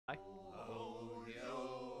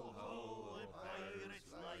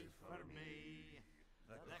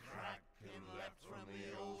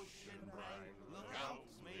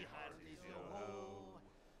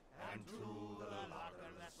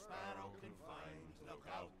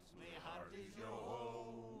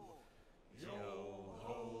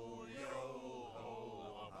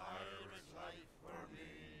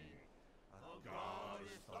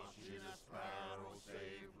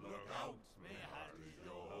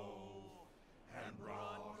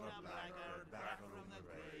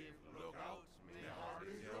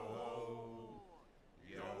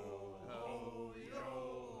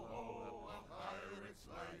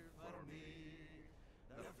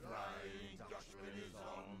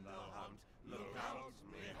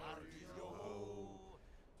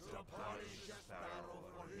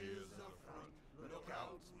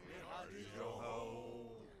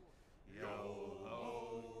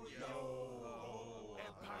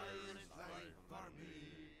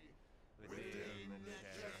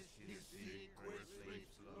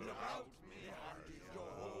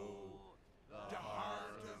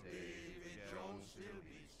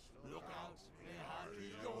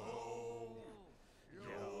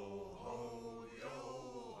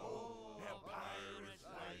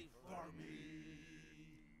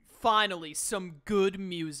Finally, some good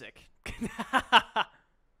music.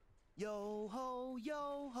 Yo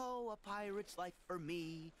ho, a pirate's life for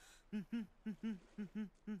me. Why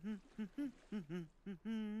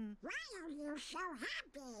are you so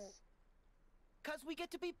happy? 'Cause we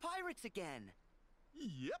get to be pirates again.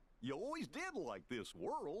 Yep, you always did like this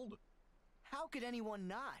world. How could anyone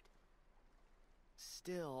not?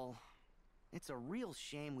 Still, it's a real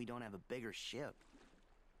shame we don't have a bigger ship.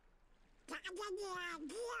 Got any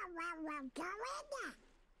idea where we're going?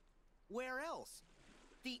 Where else?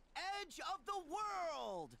 The edge of the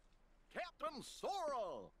world! Captain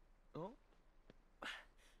Sora! Oh?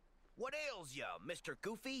 What ails ya, Mr.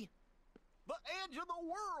 Goofy? The edge of the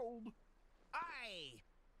world! Aye!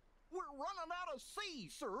 We're running out of sea,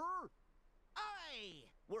 sir! Aye!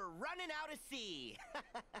 We're running out of sea!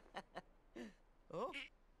 Oh?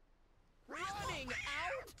 Running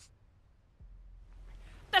out?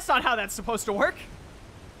 That's not how that's supposed to work.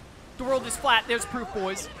 The world is flat. There's proof,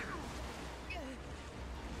 boys.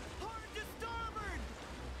 Hard to starboard!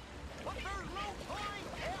 But there's no time,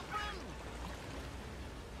 Captain!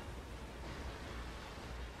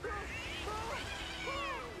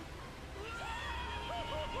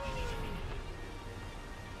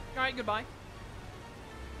 Alright, goodbye.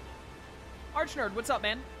 Archnerd, what's up,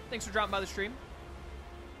 man? Thanks for dropping by the stream.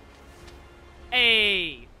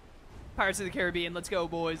 Hey! Pirates of the Caribbean, let's go,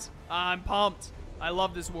 boys. I'm pumped. I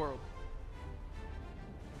love this world.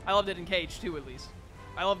 I loved it in Cage, too, at least.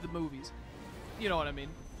 I love the movies. You know what I mean.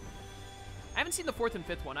 I haven't seen the 4th and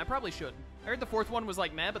 5th one. I probably should. I heard the 4th one was,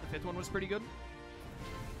 like, meh, but the 5th one was pretty good.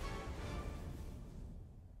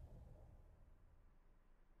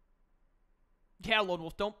 Yeah, Lone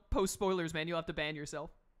Wolf, don't post spoilers, man. You'll have to ban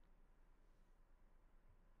yourself.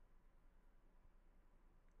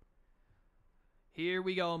 Here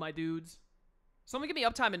we go, my dudes. Someone give me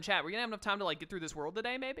uptime in chat. We're gonna have enough time to, like, get through this world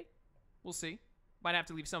today, maybe? We'll see. Might have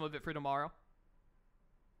to leave some of it for tomorrow.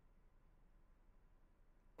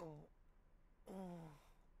 Oh. Oh.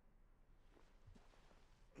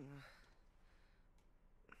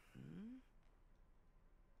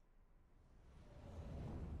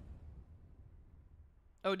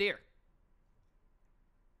 Oh, dear.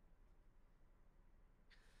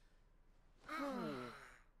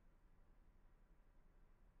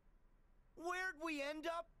 Where'd we end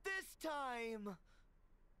up this time?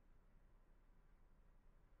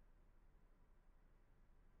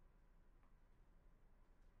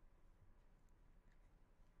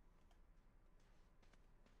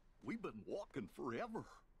 We've been walking forever.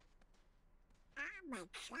 I'm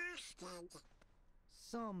exhausted.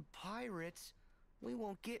 Some pirates? We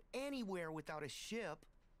won't get anywhere without a ship.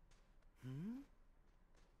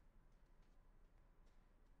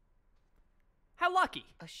 How lucky.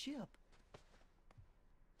 A ship?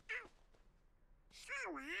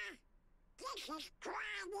 Sora, this is Square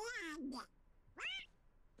Enix.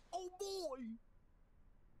 Oh boy!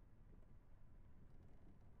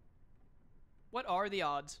 What are the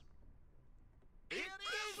odds? It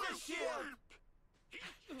is a ship!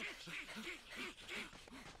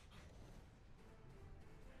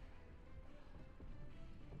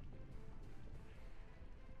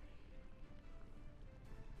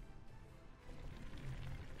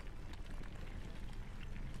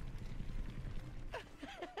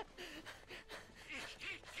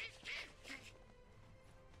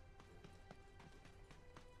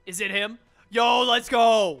 Is it him? Yo, let's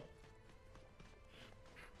go!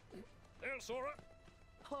 There, Sora.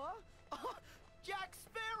 Huh? Jack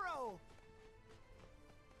Sparrow!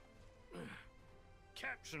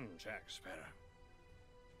 Captain Jack Sparrow.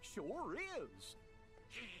 Sure is.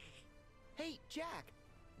 Hey, Jack,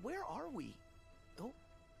 where are we? Oh,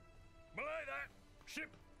 Belay that! Ship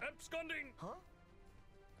absconding! huh?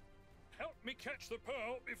 Help me catch the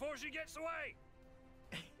pearl before she gets away!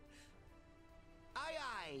 Aye,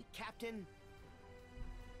 aye, Captain.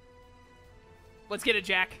 Let's get it,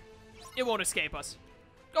 Jack. It won't escape us.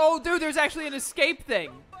 Oh, dude, there's actually an escape thing.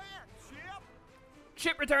 Come back, ship!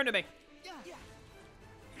 Ship, return to me. Yeah.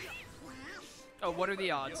 Oh, what are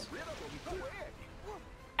the odds? Get rid of them quick!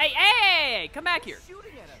 Hey, hey, come back here.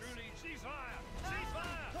 Shooting at us. Truly, ceasefire!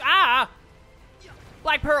 Ceasefire! Ah!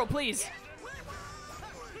 Black Pearl, please.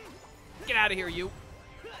 Get out of here, you.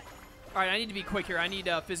 All right, I need to be quick here. I need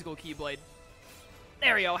a physical Keyblade.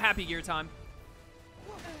 There we go. Happy gear time.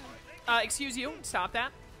 Excuse you. Stop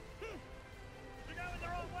that. You're going the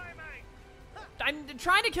wrong way, mate! I'm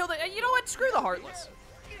trying to kill the... You know what? Screw the Heartless.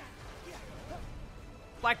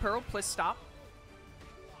 Black Pearl, please stop.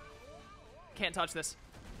 Can't touch this.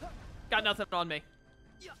 Got nothing on me.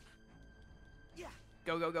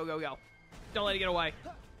 Go, go, go, go, go. Don't let it get away.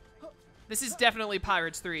 This is definitely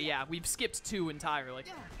Pirates 3, yeah. We've skipped 2 entirely.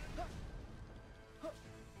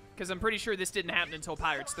 Because I'm pretty sure this didn't happen until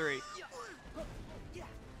Pirates 3.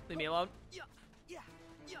 Leave me alone.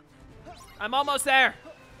 I'm almost there.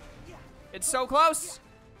 It's so close.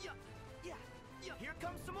 Here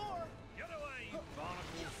comes some more. Get away, you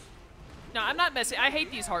barnacles. No, I'm not messing. I hate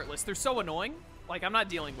these Heartless. They're so annoying. Like, I'm not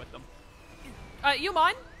dealing with them. You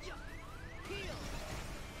mind?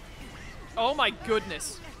 Oh my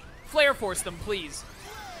goodness. Flare force them, please.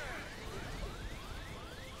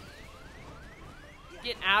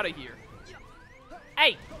 Get out of here.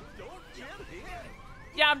 Hey.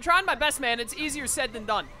 Yeah, I'm trying my best, man. It's easier said than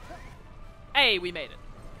done. Hey, we made it.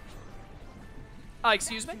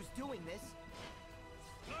 Excuse me? Who's doing this?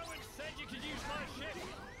 No one said you could use my ship.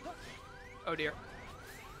 Oh dear.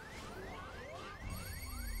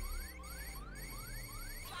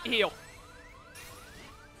 Heal.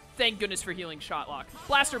 Thank goodness for healing Shotlock.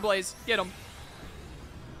 Blaster Blaze, get him.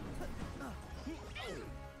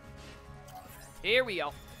 Here we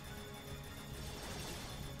go.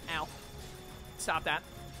 Ow. Stop that.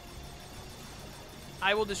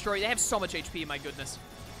 I will destroy. They have so much HP, my goodness.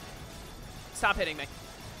 Stop hitting me.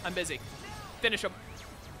 I'm busy. Finish him.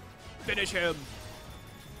 Finish him.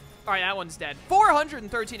 All right, that one's dead.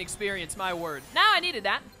 413 experience, my word. Now I needed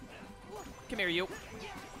that. Come here, you.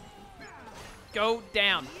 Go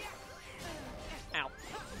down. Ow.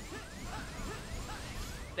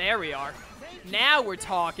 There we are. Now we're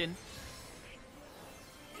talking.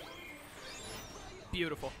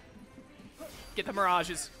 Beautiful. Get the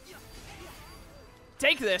mirages.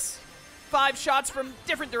 Take this. 5 shots from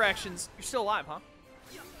different directions. You're still alive, huh?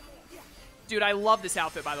 Dude, I love this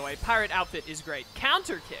outfit, by the way. Pirate outfit is great.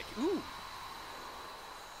 Counter kick. Ooh.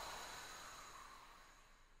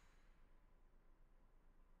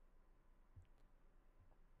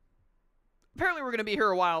 Apparently we're going to be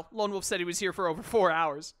here a while. Lone Wolf said he was here for over 4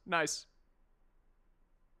 hours. Nice.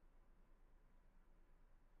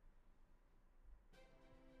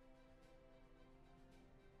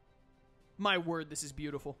 My word, this is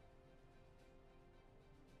beautiful.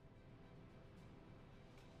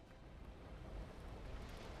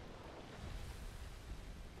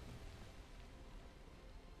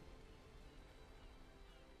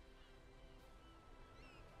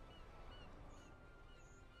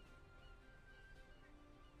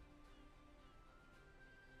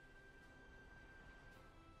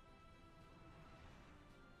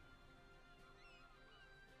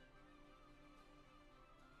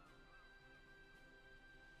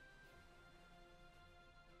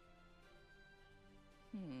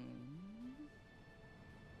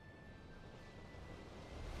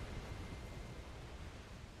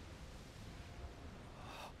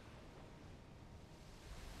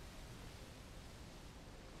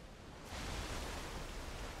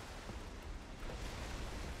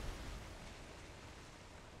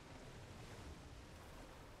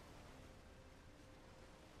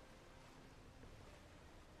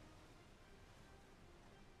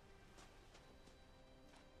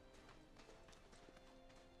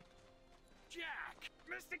 Jack!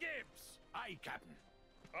 Mr. Gibbs! Aye, Captain.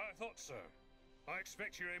 I thought so. I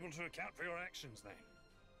expect you're able to account for your actions then.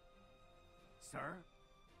 Sir?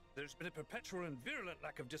 There's been a perpetual and virulent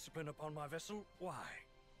lack of discipline upon my vessel. Why?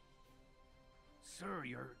 Sir,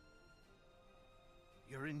 you're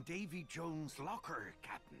in Davy Jones' locker,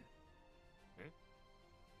 Captain. Hmm?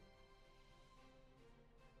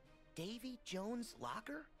 Davy Jones'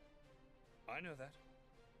 locker? I know that.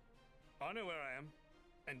 I know where I am.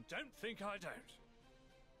 And don't think I don't.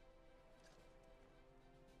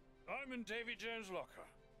 I'm in Davy Jones' locker.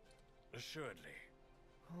 Assuredly.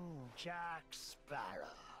 Oh, Jack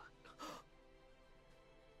Sparrow.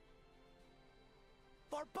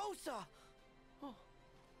 Barbossa!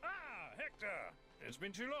 Ah, Hector! It's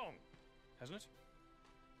been too long, hasn't it?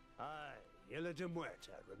 Aye, Isla de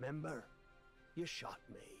Muerta, remember? You shot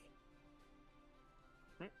me.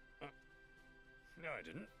 No, I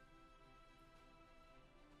didn't.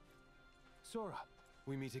 Sora,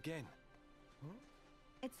 we meet again.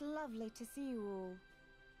 It's lovely to see you all.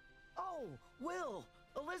 Oh, Will!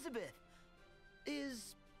 Elizabeth!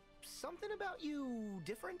 Is something about you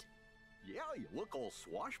different? Yeah, you look all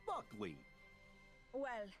swashbuckly.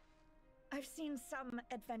 Well, I've seen some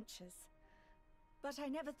adventures, but I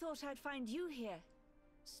never thought I'd find you here.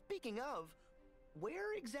 Speaking of,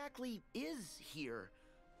 where exactly is here?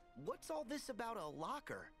 What's all this about a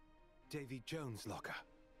locker? Davy Jones' locker.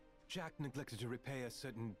 Jack neglected to repay a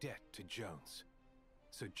certain debt to Jones.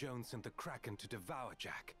 So Jones sent the Kraken to devour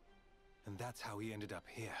Jack. And that's how he ended up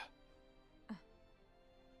here.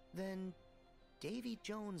 Then Davy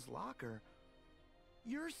Jones' locker...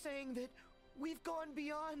 You're saying that we've gone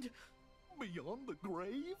beyond... Beyond the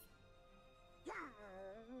grave?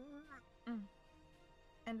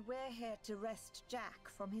 And we're here to wrest Jack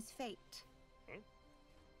from his fate.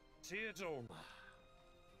 Teardorma.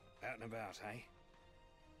 Out and about, eh?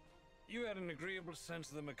 You had an agreeable sense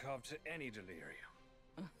of the macabre to any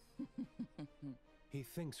delirium. He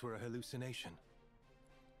thinks we're a hallucination.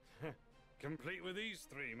 Complete with these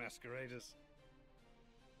three masqueraders.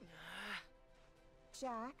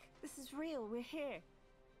 Jack, this is real. We're here.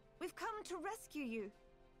 We've come to rescue you.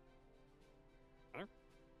 Huh?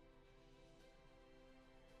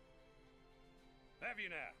 Have you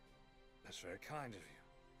now? That's very kind of you.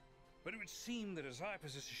 But it would seem that as I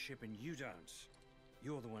possess a ship and you don't,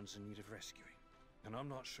 you're the ones in need of rescuing. And I'm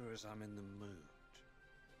not sure as I'm in the mood.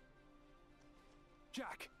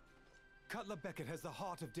 Jack! Cutler Beckett has the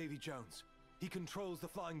heart of Davy Jones. He controls the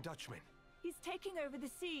Flying Dutchman. He's taking over the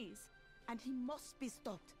seas. And he must be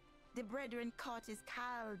stopped. The brethren caught is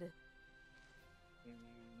called.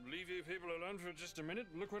 Leave you people alone for just a minute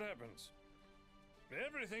and look what happens.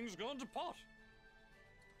 Everything's gone to pot.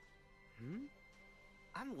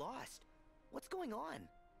 I'm lost. What's going on?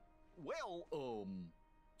 Well,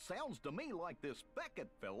 sounds to me like this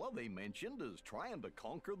Beckett fella they mentioned is trying to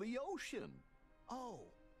conquer the ocean. Oh,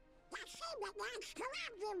 That's him that wants to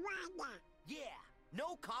everyone. yeah.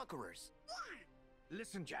 No conquerors.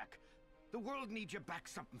 Listen, Jack. The world needs you back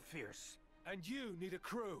something fierce. And you need a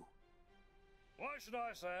crew. Why should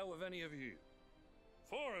I sail with any of you?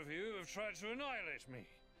 4 of you have tried to annihilate me.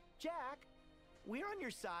 Jack, we're on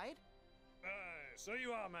your side. So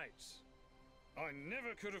you are, mates. I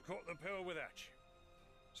never could have caught the pill without you.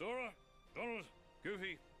 Sora, Donald,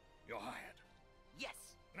 Goofy, you're hired.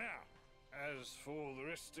 Yes. Now, as for the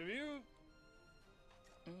rest of you...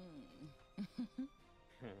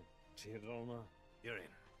 Teodolma, you're in.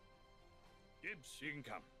 Gibbs, you can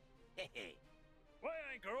come. Hey. Weigh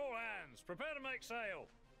anchor, all hands. Prepare to make sail.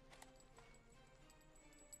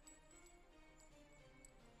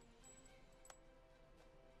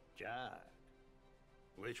 Jack.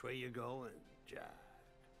 Which way you going, Jack?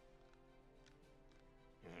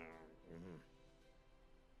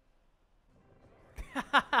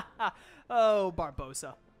 Oh,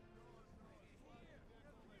 Barbosa.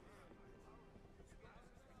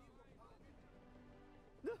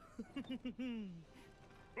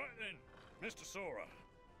 Right then, Mr. Sora,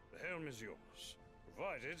 the helm is yours,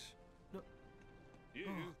 provided you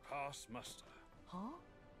pass muster. Huh?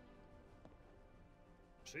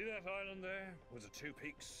 See that island there with the 2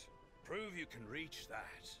 peaks? Prove you can reach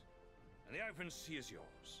that, and the open sea is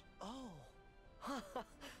yours. Oh.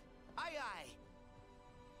 Aye.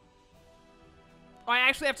 Oh, I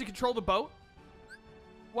actually have to control the boat?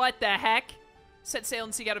 What the heck? Set sail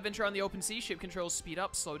and seek out adventure on the open sea. Ship controls speed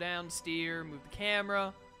up, slow down, steer, move the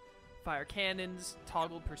camera, fire cannons,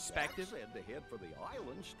 toggle perspective. Jack said to head for the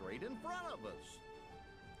island straight in front of us.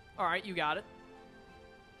 Alright, you got it.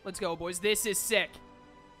 Let's go, boys. This is sick.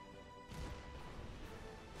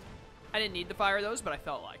 I didn't need to fire those, but I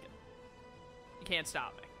felt like it. You can't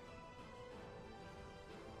stop me.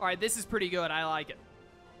 Alright, this is pretty good. I like it.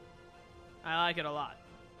 I like it a lot.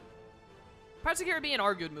 Pirates of the Caribbean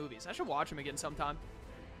are good movies. I should watch them again sometime.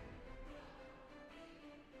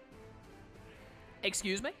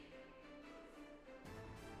 Excuse me?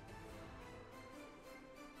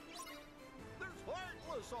 There's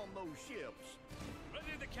Heartless on those ships.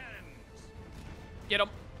 Ready the cannons. Get him.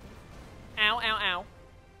 Ow, ow, ow.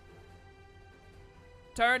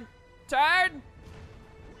 Turn. Turn!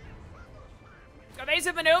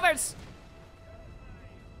 Evasive maneuvers!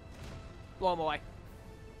 Blow them away.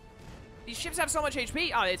 These ships have so much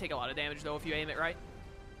HP. Oh, they take a lot of damage, though, if you aim it right.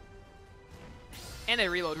 And they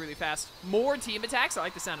reload really fast. More team attacks. I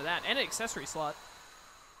like the sound of that. And an accessory slot.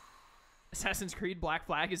 Assassin's Creed Black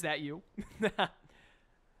Flag. Is that you?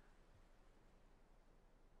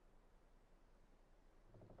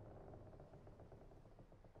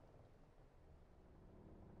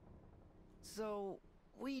 So,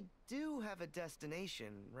 we do have a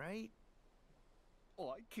destination, right?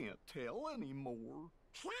 I can't tell anymore.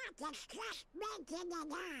 That is just making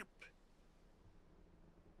it up.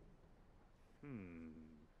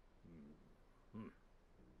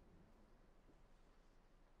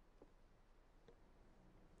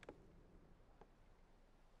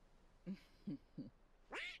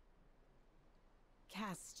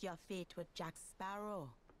 Cast your fate with Jack Sparrow,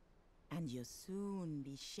 and you'll soon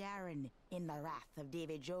be sharing in the wrath of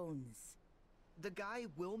David Jones. The guy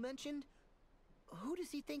Will mentioned? Who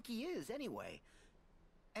does he think he is, anyway?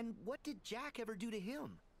 And what did Jack ever do to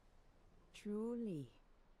him? Truly,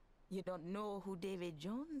 you don't know who David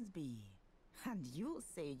Jones be? And you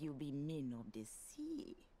say you be men of the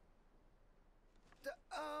sea.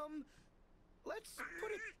 Let's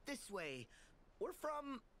put it this way. We're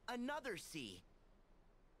from another sea.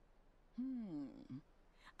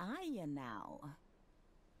 Aye now.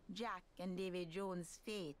 Jack and Davy Jones'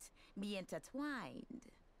 fate be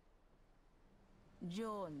intertwined.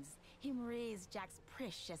 Jones, him raise Jack's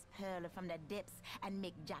precious pearl from the depths and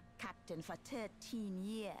make Jack captain for 13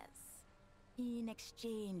 years. In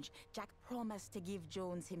exchange, Jack promised to give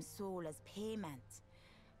Jones him soul as payment.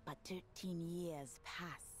 But 13 years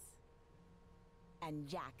pass, and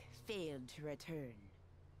Jack failed to return.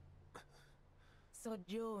 So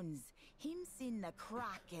Jones, him send the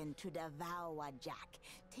Kraken to devour Jack,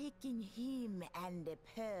 taking him and the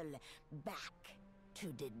pearl back to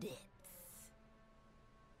the depths.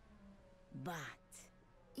 But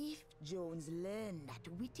if Jones learn that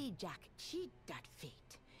witty Jack cheat that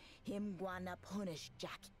fate, him gonna punish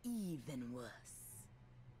Jack even worse.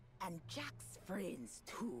 And Jack's friends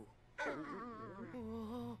too. Are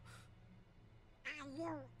you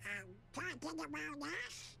talking about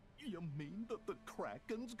us? You mean that the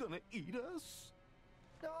Kraken's gonna eat us?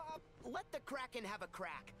 Let the Kraken have a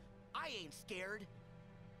crack. I ain't scared.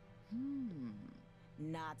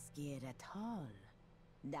 Not scared at all.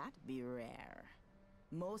 That be rare.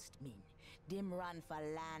 Most men, them run for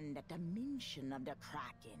land at the mention of the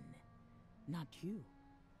Kraken. Not you.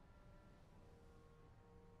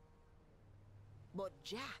 But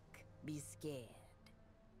Jack be scared.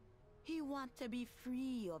 He want to be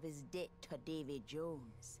free of his debt to Davy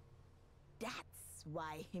Jones. That's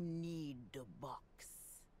why him need the box.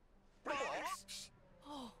 Box?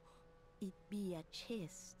 Oh, it be a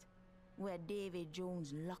chest where Davy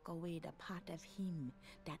Jones lock away the part of him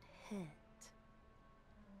that hurt.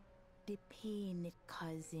 The pain it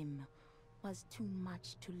caused him was too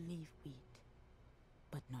much to live with,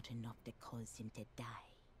 but not enough to cause him to die.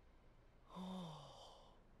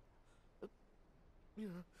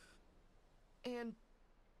 And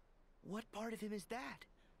what part of him is that?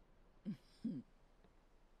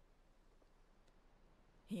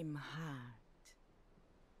 Him heart.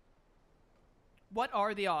 What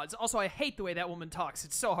are the odds? Also, I hate the way that woman talks.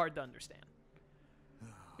 It's so hard to understand.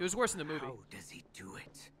 It was worse in the movie. How does he do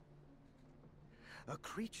it? A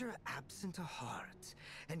creature absent a heart,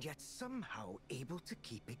 and yet somehow able to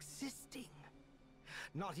keep existing.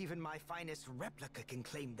 Not even my finest replica can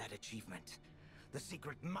claim that achievement. The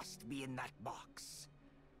secret must be in that box.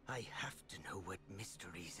 I have to know what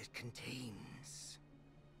mysteries it contains.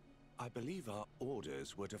 I believe our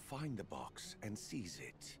orders were to find the box and seize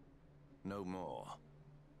it. No more.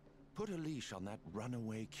 Put a leash on that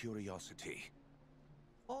runaway curiosity.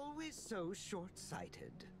 Always so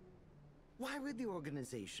short-sighted. Why would the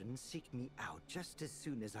organization seek me out just as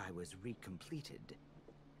soon as I was recompleted?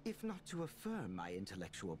 If not to affirm my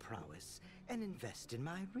intellectual prowess and invest in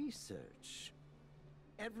my research.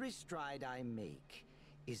 Every stride I make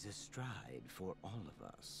is a stride for all of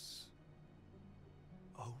us.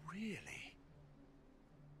 Oh, really?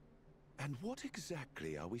 And what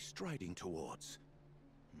exactly are we striding towards?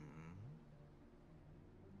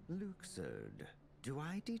 Luxord, do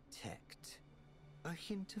I detect a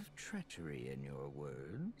hint of treachery in your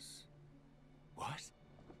words? What?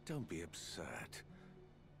 Don't be absurd.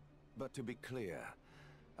 But to be clear,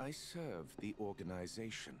 I serve the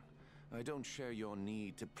organization. I don't share your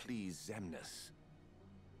need to please Xemnas.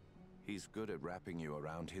 He's good at wrapping you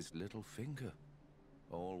around his little finger.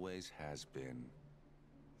 Always has been.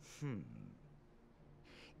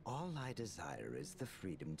 All I desire is the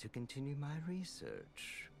freedom to continue my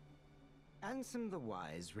research. Ansem the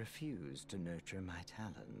Wise refused to nurture my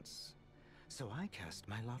talents, so I cast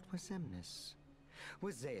my lot with Xemnas.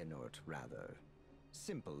 With Xehanort, rather.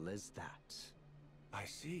 Simple as that. I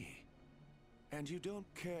see. And you don't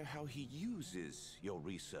care how he uses your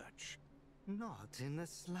research? Not in the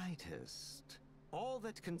slightest. All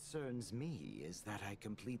that concerns me is that I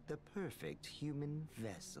complete the perfect human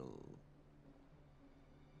vessel.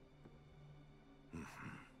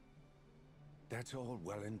 That's all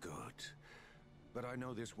well and good. But I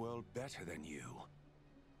know this world better than you.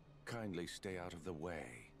 Kindly stay out of the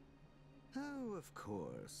way. Oh, of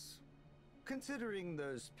course. Considering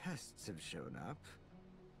those pests have shown up,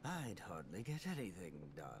 I'd hardly get anything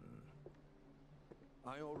done.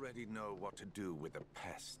 I already know what to do with the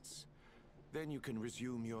pests. Then you can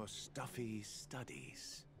resume your stuffy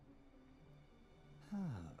studies.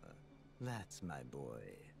 That's my boy.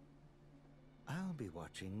 I'll be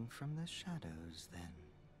watching from the shadows then.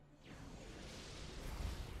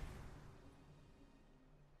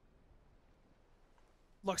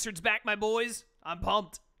 Luxord's back, my boys. I'm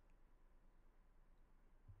pumped.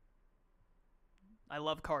 I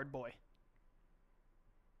love Card Boy.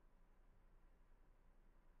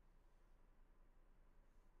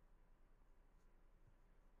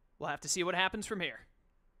 We'll have to see what happens from here.